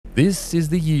This is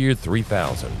the year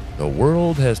 3000. The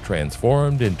world has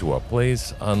transformed into a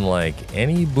place unlike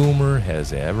any boomer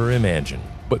has ever imagined.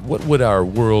 But what would our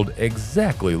world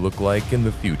exactly look like in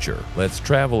the future? Let's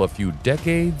travel a few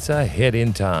decades ahead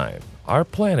in time. Our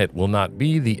planet will not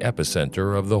be the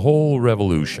epicenter of the whole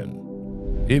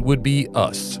revolution. It would be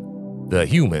us, the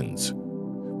humans.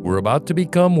 We're about to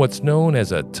become what's known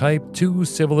as a Type 2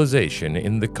 civilization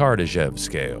in the Kardashev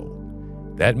Scale.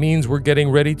 That means we're getting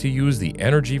ready to use the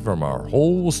energy from our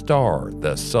whole star,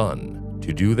 the Sun.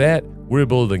 To do that, we're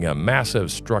building a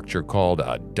massive structure called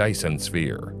a Dyson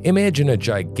Sphere. Imagine a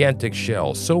gigantic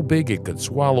shell so big it could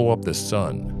swallow up the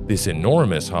Sun. This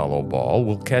enormous hollow ball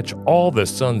will catch all the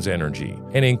Sun's energy,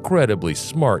 an incredibly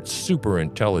smart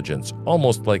superintelligence,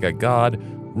 almost like a god,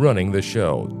 running the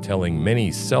show, telling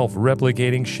many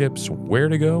self-replicating ships where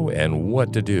to go and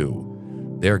what to do.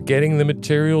 They're getting the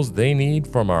materials they need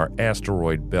from our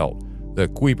asteroid belt, the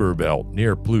Kuiper Belt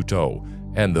near Pluto,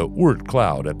 and the Oort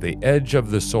Cloud at the edge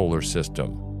of the solar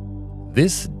system.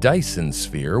 This Dyson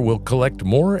Sphere will collect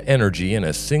more energy in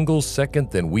a single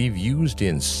second than we've used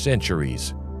in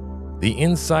centuries. The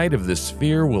inside of the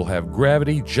sphere will have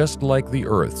gravity just like the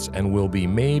Earth's and will be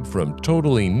made from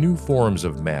totally new forms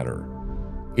of matter.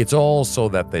 It's all so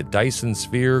that the Dyson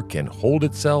Sphere can hold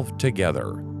itself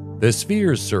together. The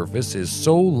sphere's surface is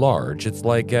so large it's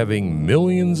like having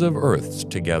millions of Earths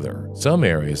together. Some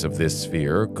areas of this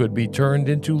sphere could be turned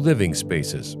into living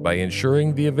spaces by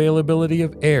ensuring the availability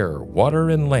of air,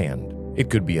 water, and land. It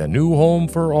could be a new home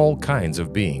for all kinds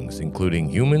of beings, including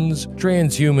humans,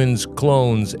 transhumans,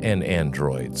 clones, and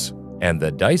androids. And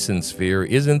the Dyson Sphere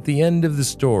isn't the end of the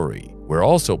story. We're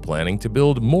also planning to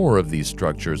build more of these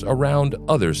structures around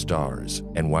other stars.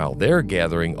 And while they're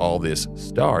gathering all this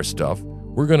star stuff,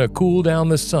 we're going to cool down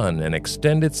the Sun and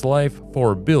extend its life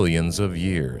for billions of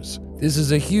years. This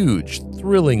is a huge,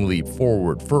 thrilling leap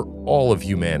forward for all of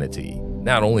humanity.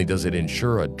 Not only does it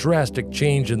ensure a drastic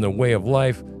change in the way of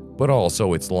life, but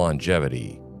also its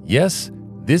longevity. Yes,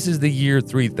 this is the year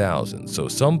 3000, so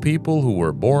some people who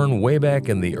were born way back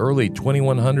in the early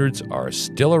 2100s are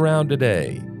still around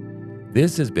today.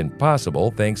 This has been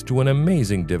possible thanks to an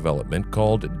amazing development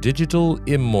called digital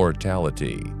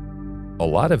immortality. A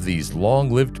lot of these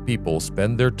long-lived people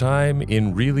spend their time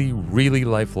in really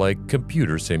lifelike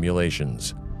computer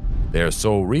simulations. They're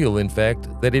so real, in fact,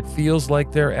 that it feels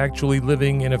like they're actually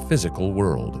living in a physical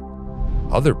world.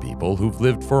 Other people who've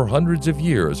lived for hundreds of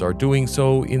years are doing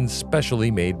so in specially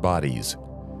made bodies.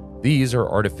 These are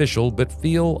artificial but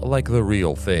feel like the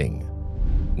real thing.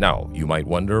 Now, you might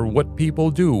wonder what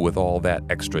people do with all that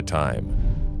extra time.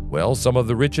 Well, some of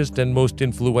the richest and most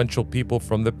influential people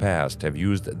from the past have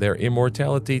used their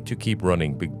immortality to keep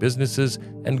running big businesses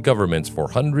and governments for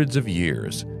hundreds of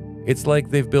years. It's like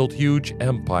they've built huge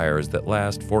empires that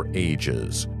last for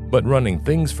ages. But running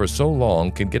things for so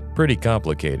long can get pretty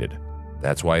complicated.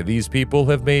 That's why these people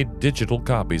have made digital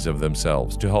copies of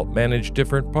themselves to help manage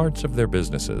different parts of their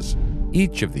businesses.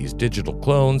 Each of these digital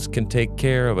clones can take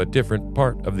care of a different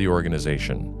part of the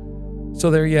organization.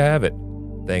 So there you have it.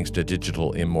 Thanks to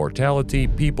digital immortality,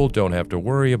 people don't have to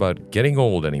worry about getting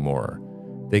old anymore.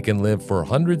 They can live for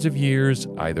hundreds of years,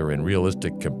 either in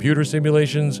realistic computer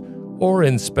simulations or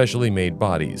in specially made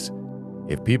bodies.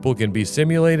 If people can be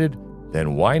simulated,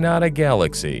 then why not a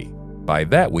galaxy? By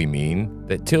that we mean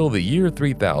that till the year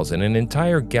 3000, an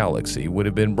entire galaxy would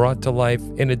have been brought to life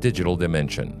in a digital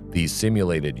dimension. These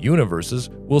simulated universes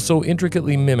will so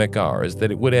intricately mimic ours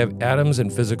that it would have atoms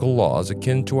and physical laws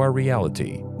akin to our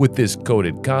reality. With this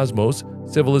coded cosmos,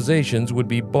 civilizations would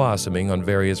be blossoming on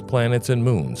various planets and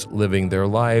moons, living their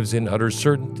lives in utter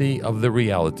certainty of the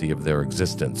reality of their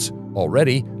existence.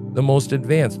 Already, the most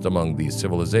advanced among these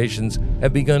civilizations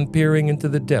have begun peering into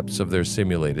the depths of their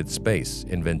simulated space,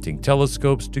 inventing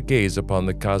telescopes to gaze upon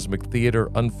the cosmic theater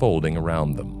unfolding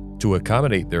around them. To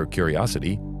accommodate their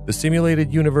curiosity, the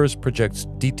simulated universe projects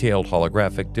detailed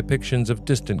holographic depictions of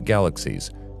distant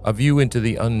galaxies, a view into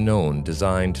the unknown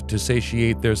designed to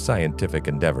satiate their scientific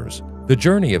endeavors. The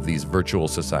journey of these virtual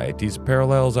societies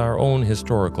parallels our own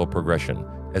historical progression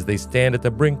as they stand at the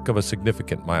brink of a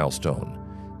significant milestone.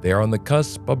 They are on the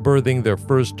cusp of birthing their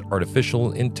first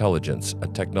artificial intelligence, a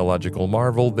technological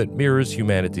marvel that mirrors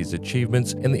humanity's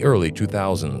achievements in the early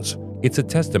 2000s. It's a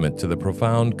testament to the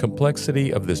profound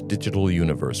complexity of this digital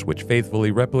universe, which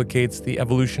faithfully replicates the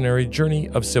evolutionary journey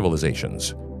of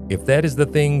civilizations. If that is the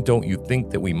thing, don't you think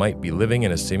that we might be living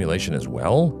in a simulation as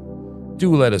well?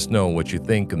 Do let us know what you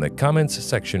think in the comments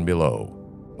section below.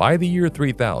 By the year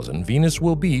 3000, Venus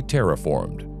will be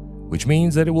terraformed, which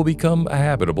means that it will become a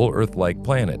habitable Earth-like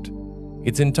planet.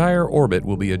 Its entire orbit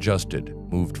will be adjusted,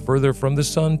 moved further from the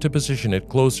Sun to position it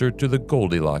closer to the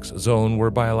Goldilocks zone where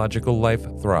biological life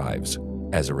thrives.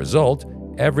 As a result,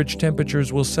 average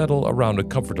temperatures will settle around a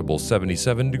comfortable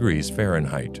 77 degrees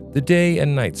Fahrenheit. The day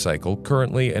and night cycle,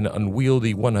 currently an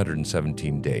unwieldy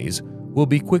 117 days, will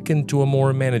be quickened to a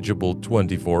more manageable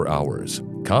 24 hours.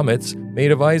 Comets,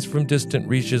 made of ice from distant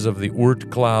reaches of the Oort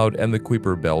Cloud and the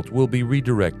Kuiper Belt, will be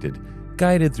redirected,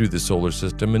 guided through the solar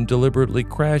system and deliberately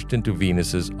crashed into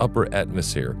Venus's upper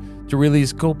atmosphere to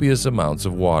release copious amounts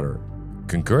of water.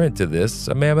 Concurrent to this,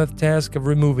 a mammoth task of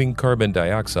removing carbon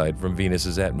dioxide from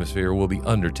Venus's atmosphere will be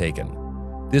undertaken.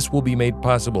 This will be made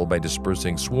possible by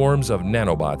dispersing swarms of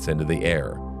nanobots into the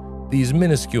air. These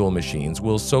minuscule machines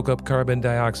will soak up carbon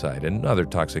dioxide and other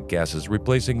toxic gases,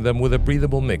 replacing them with a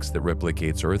breathable mix that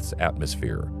replicates Earth's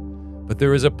atmosphere. But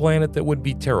there is a planet that would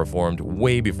be terraformed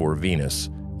way before Venus.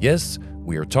 Yes,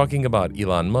 we are talking about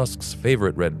Elon Musk's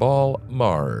favorite red ball,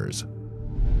 Mars.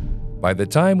 By the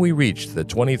time we reach the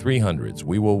 2300s,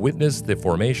 we will witness the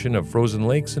formation of frozen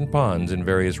lakes and ponds in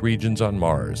various regions on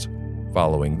Mars.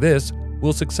 Following this,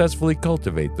 we'll successfully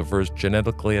cultivate the first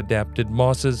genetically adapted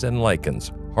mosses and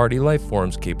lichens, hardy life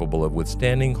forms capable of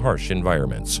withstanding harsh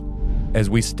environments. As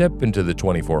we step into the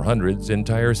 2400s,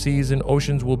 entire seas and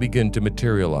oceans will begin to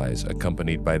materialize,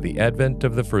 accompanied by the advent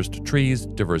of the first trees,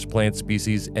 diverse plant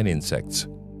species, and insects.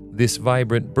 This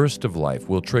vibrant burst of life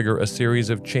will trigger a series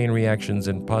of chain reactions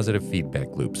and positive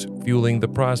feedback loops, fueling the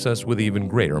process with even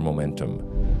greater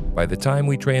momentum. By the time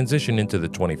we transition into the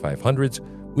 2500s,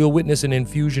 we'll witness an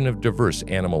infusion of diverse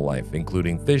animal life,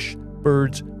 including fish,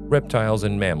 birds, reptiles,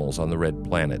 and mammals on the red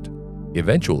planet.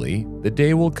 Eventually, the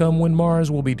day will come when Mars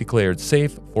will be declared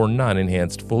safe for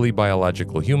non-enhanced, fully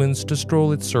biological humans to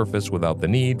stroll its surface without the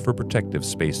need for protective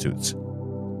spacesuits.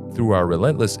 Through our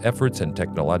relentless efforts and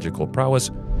technological prowess,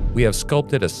 we have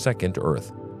sculpted a second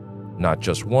Earth. Not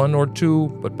just one or two,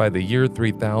 but by the year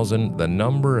 3000, the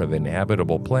number of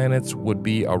inhabitable planets would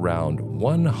be around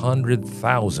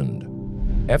 100,000.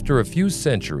 After a few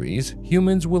centuries,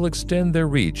 humans will extend their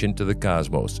reach into the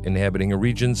cosmos, inhabiting a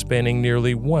region spanning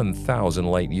nearly 1,000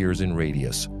 light-years in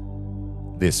radius.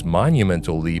 This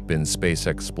monumental leap in space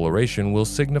exploration will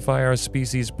signify our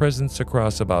species' presence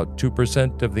across about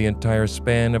 2% of the entire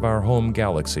span of our home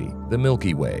galaxy, the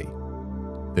Milky Way.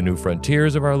 The new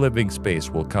frontiers of our living space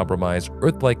will comprise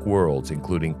Earth-like worlds,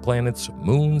 including planets,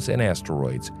 moons, and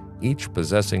asteroids, each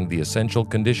possessing the essential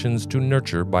conditions to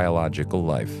nurture biological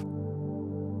life.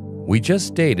 We just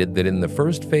stated that in the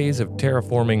first phase of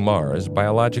terraforming Mars,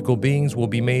 biological beings will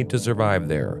be made to survive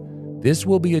there. This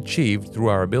will be achieved through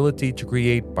our ability to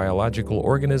create biological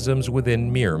organisms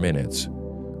within mere minutes.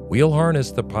 We'll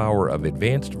harness the power of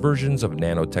advanced versions of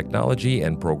nanotechnology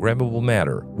and programmable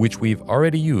matter, which we've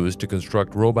already used to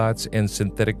construct robots and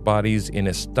synthetic bodies in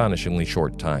astonishingly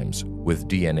short times. With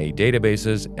DNA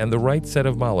databases and the right set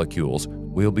of molecules,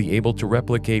 we'll be able to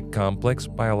replicate complex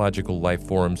biological life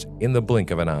forms in the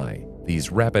blink of an eye. These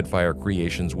rapid-fire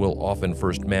creations will often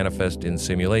first manifest in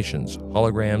simulations,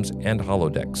 holograms, and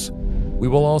holodecks. We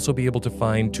will also be able to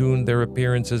fine-tune their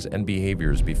appearances and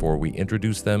behaviors before we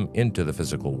introduce them into the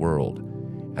physical world.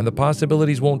 And the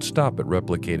possibilities won't stop at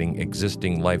replicating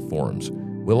existing life forms.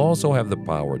 We'll also have the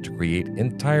power to create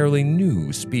entirely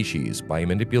new species by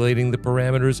manipulating the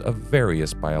parameters of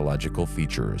various biological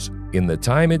features. In the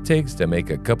time it takes to make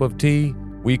a cup of tea,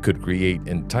 we could create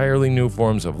entirely new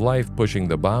forms of life, pushing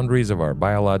the boundaries of our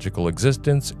biological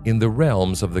existence in the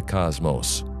realms of the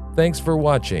cosmos. Thanks for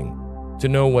watching. To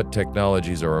know what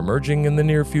technologies are emerging in the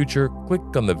near future,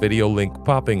 click on the video link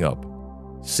popping up.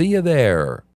 See you there!